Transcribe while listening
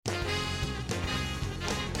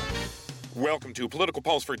Welcome to Political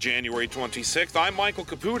Pulse for January 26th. I'm Michael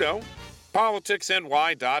Caputo,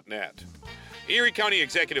 politicsny.net. Erie County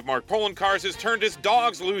Executive Mark Poloncarz has turned his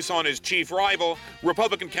dogs loose on his chief rival,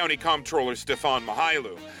 Republican County Comptroller Stefan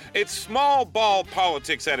Mihailu. It's small ball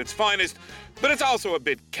politics at its finest, but it's also a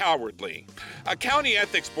bit cowardly. A county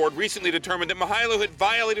ethics board recently determined that Mihailu had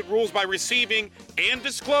violated rules by receiving and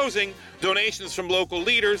disclosing donations from local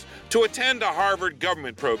leaders to attend a Harvard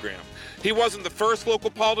government program. He wasn't the first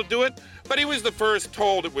local pol to do it, but he was the first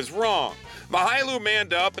told it was wrong. Mihailu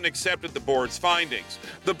manned up and accepted the board's findings.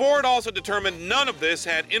 The board also determined none of this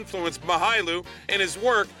had influenced Mihailu in his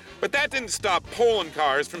work, but that didn't stop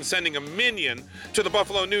Poloncarz from sending a minion to the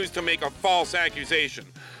Buffalo News to make a false accusation.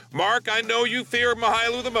 Mark, I know you fear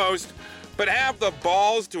Mihailu the most, but have the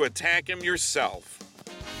balls to attack him yourself.